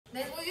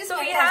So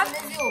we have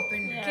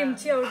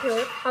kimchi out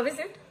here. How is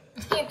it?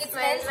 It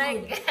smells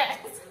like gas.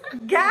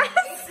 Gas?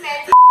 It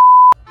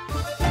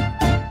smells.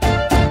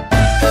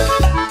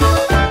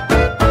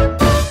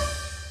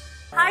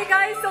 Hi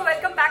guys, so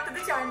welcome back to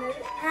the channel.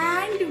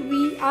 And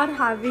we are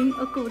having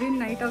a Korean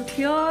night out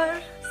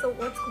here. So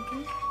what's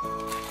cooking?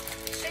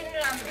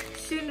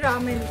 Shin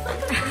ramen.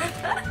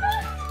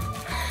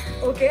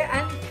 Okay,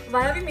 and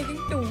why are we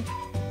making two?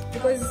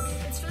 Because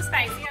It's too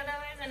spicy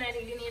otherwise, and I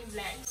really need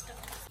bland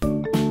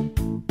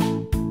stuff.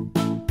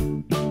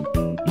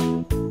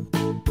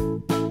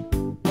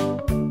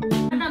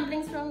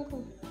 Dumplings from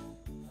who?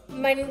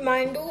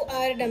 Mandu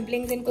are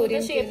dumplings in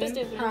Korean. The shape is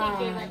different.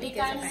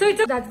 so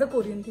it's that's the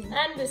Korean thing.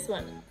 And this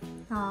one.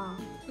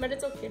 But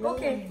it's okay.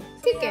 Okay.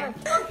 Okay.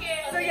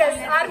 So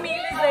yes, our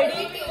meal is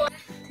ready.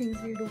 Things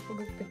we do for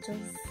good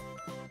pictures.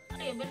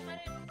 Table for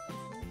it.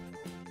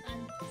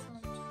 And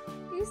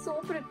He's so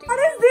pretty. What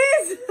is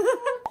this?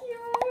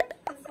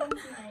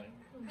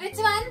 Which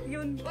one?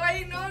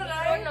 I know,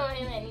 I don't know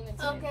him anyway.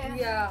 Okay.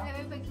 Yeah.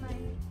 Let me pick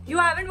mine. You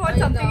haven't watched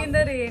Something in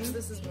the Rain.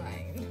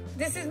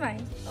 This is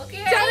mine.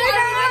 Okay. I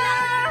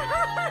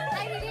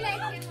really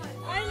like him.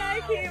 I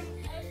like him.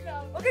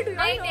 Okay, do you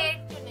My know? date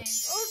tonight.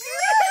 Okay.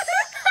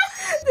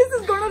 This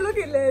is gonna look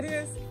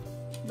hilarious.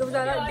 Those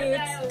are our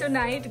dates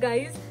tonight,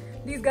 guys.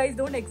 These guys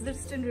don't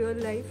exist in real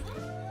life.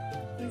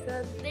 These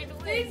are.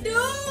 They do.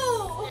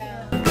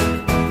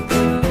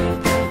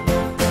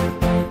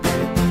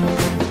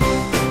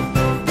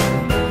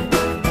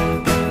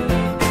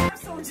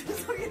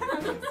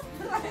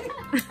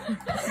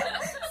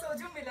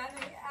 Soju mila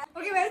nahi.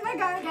 Okay, where's my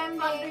guy?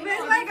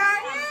 Where's my guy?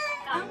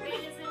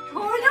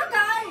 Hold your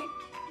guy.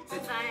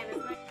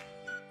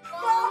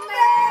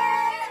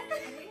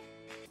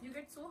 You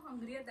get so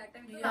hungry at that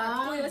time.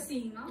 रात को you're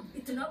seeing ना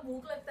इतना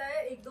भूख लगता है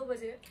 1-2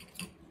 बजे.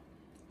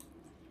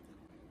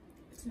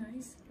 It's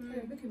nice.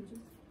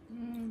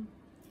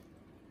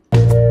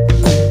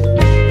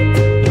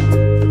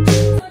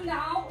 So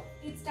now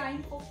it's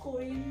time for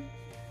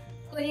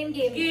Korean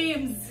games.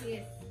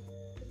 Yes.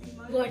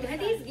 What are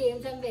these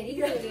games? I'm very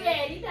curious.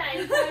 Very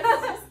time for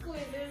just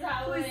quizzes.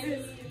 How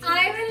Quizzes.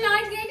 I will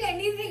not get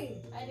anything.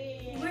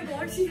 Oh my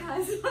god, she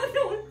has her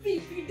own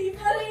PPT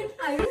for it.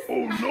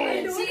 Oh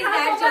no. She's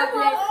that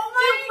chocolate. Oh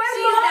my god.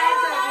 She's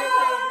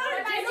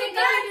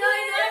that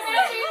chocolate.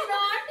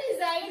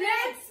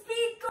 Let's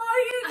speak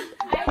Korean.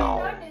 I did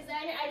not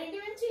design it. I didn't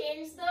even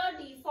change the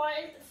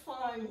default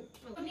font.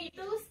 You need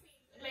to speak,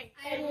 like,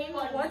 tell me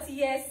What's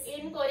yes?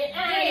 in Korean.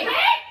 And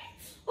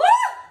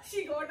She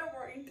got a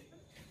point.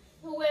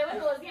 whoever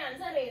knows the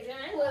answer, raise your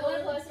hand.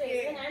 Whoever first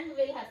raises their hand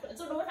will have to.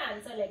 So don't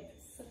answer like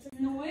this.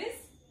 No is?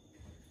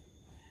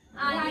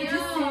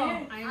 Aneyo.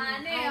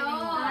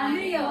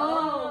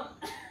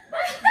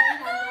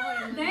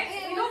 Next,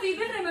 we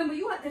will remember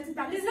you. That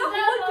is the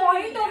whole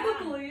point of the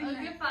Korean.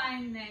 Okay,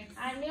 fine. Next.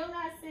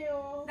 안녕하세요.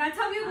 That's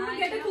how you're going to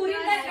get a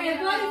Korean like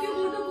ever if you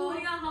go to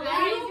Korea. How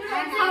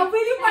How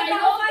will you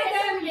pacify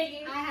them?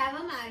 I have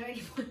a Marwari.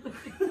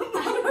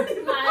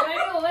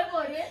 Marwari over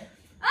Korean.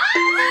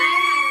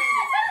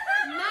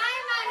 My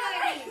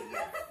Marwari.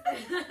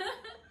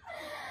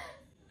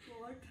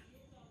 What?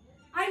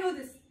 I know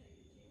this.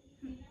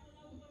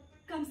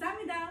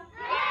 Kamsamida.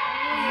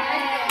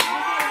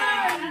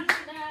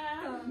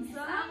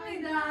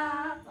 Kamsamida.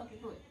 Okay,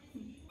 cool.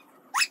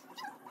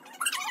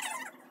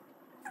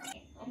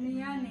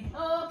 Niyane.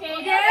 Okay.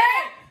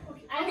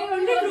 Okay,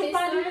 only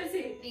Rupali will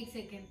say. One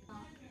second.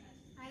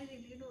 I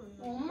really don't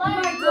know. Oh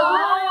my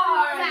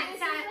god.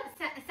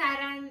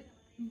 Saran.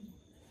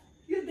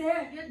 You're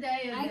there. You're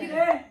there. I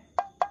there.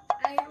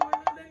 I don't know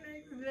the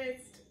next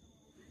list.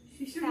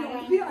 She should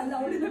not be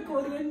allowed in a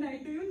Korean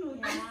night. Do you know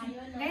that?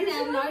 Guys, I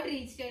have not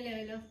reached your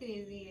level of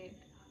crazy yet.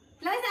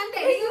 Plus, I'm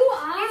telling you,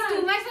 it's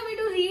too much for me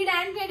to read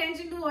and pay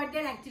attention to what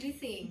they're actually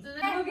saying.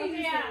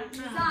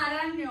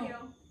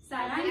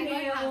 Saran.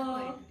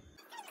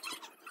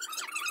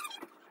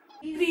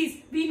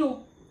 Please, we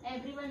know.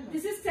 Everyone knows.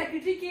 This is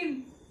Secretary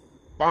Kim.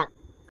 Well,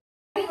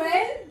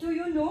 do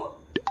you know?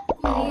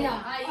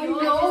 Korea. I know.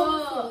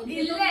 I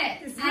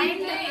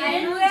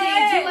know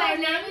Jeju.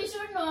 Now we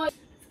should know.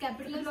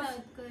 Capital of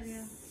South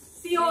Korea.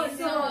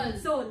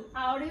 Seoul.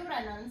 How do you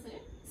pronounce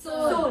it?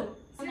 Soul.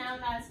 Now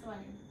last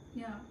one.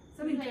 Yeah.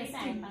 Some Very interesting.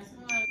 time pass.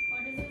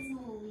 What is his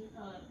movie?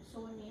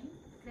 Show name?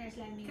 Crash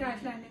Landing.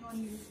 Crash Landing on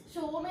You.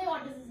 Show me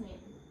what is his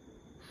name.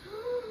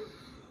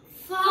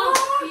 Fuck!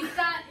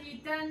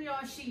 Ethan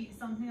Yoshi,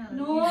 something like that.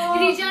 No.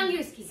 Lee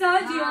Jong-yuski. Seo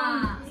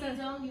Jeong. Lee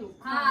Jong-hyuk.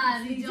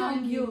 Lee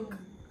Jong-hyuk.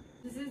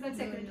 This is the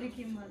Secretary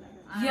Kim wala.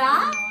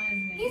 Yeah? I don't know his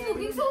name. He's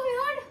looking so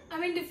weird. I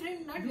mean,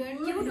 different, not weird.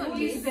 Cute only.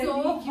 He's very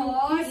so cute.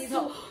 hot. He's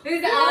so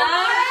His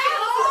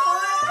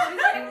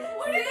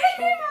What did I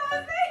say?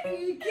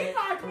 एक ही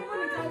काट में वो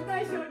निकलता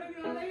है shirt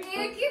में वाला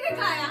एक ही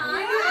दिखाया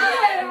हाँ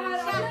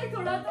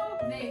थोड़ा तो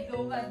नहीं,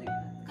 2 बार देखा.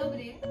 कब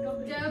रे जब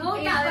वो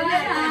एक टावर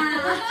बार-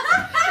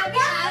 कभी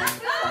आज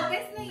तो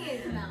फोकस नहीं है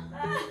इतना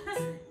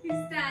He's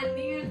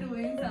standing and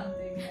doing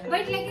something.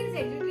 but like in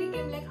Secretary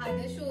Kim like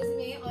other shows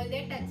में all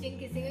their touch punching,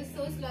 kissing is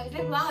so slow. I was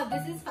like, wow,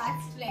 this is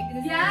fast. Like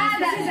this Yeah, is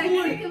that is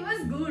actually it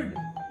was good.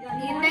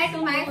 in that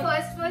my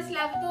first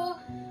love though,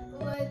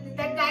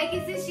 that guy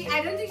kisses.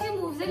 I don't think she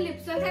moves her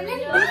lips also. I'm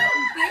like,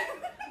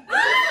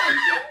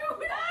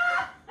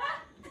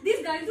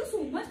 These guys do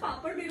so much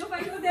papad below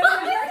fight with them.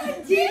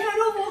 ये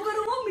करो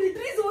वो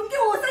military zone के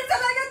वो side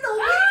चला गया तो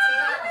भी.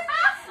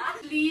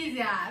 Please,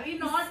 yeah, we're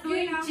not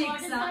doing What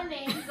chicks. is her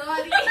name?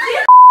 sorry.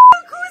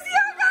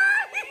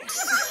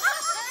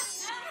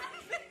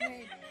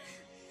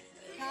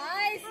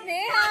 Hi,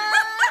 Sneha.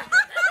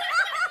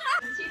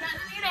 She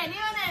doesn't need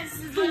anyone else.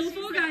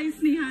 Four guys,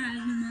 Sneha and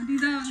Nima.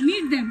 These are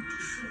meet them.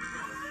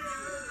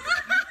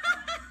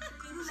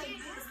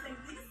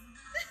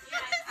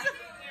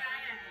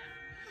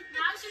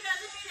 Now she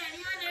doesn't need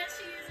anyone else.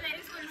 She is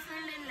very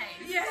fulfilled in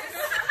life. Yes.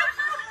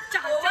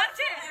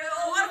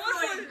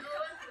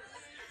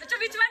 Acha,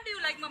 which one do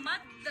you like, Mama?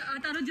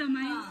 Taro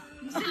Jamai.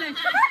 Select.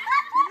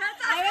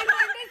 I was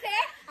going to say,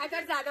 I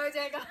thought ज़्यादा हो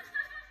जाएगा.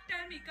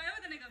 Tell me, क्या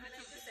होता है ना?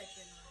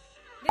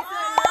 This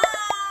one, no?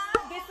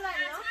 This one,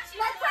 no?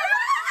 Let's go.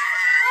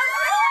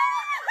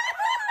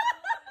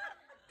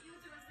 You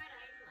chose the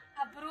right one.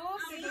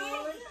 Approve.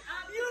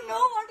 You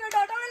know what your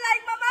daughter will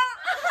like, Mama.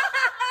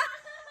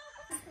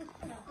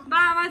 બા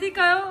આમાંથી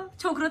કયો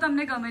છોકરો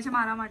તમને ગમે છે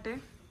મારા માટે?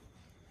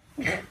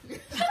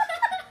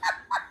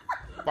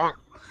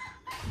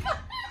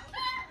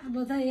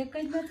 બધા એક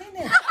જ નથી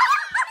ને.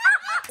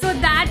 So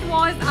that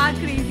was our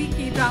crazy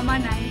K-drama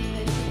night.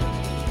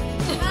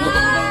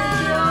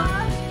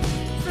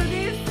 So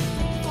this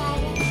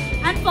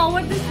and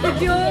forward this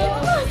video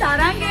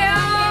Sarangaya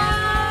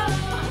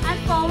and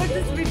forward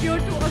this video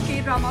to a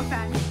K-drama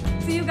fan.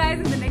 See you guys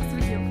in the next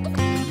video.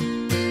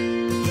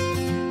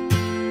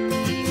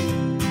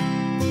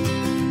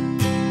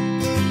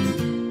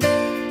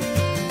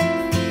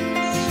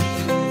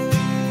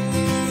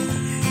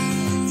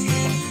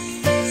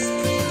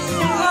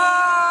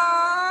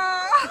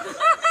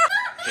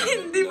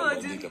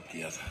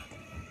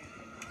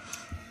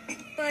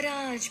 पर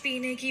आज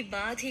पीने की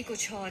बात ही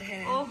कुछ और है।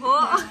 ओहो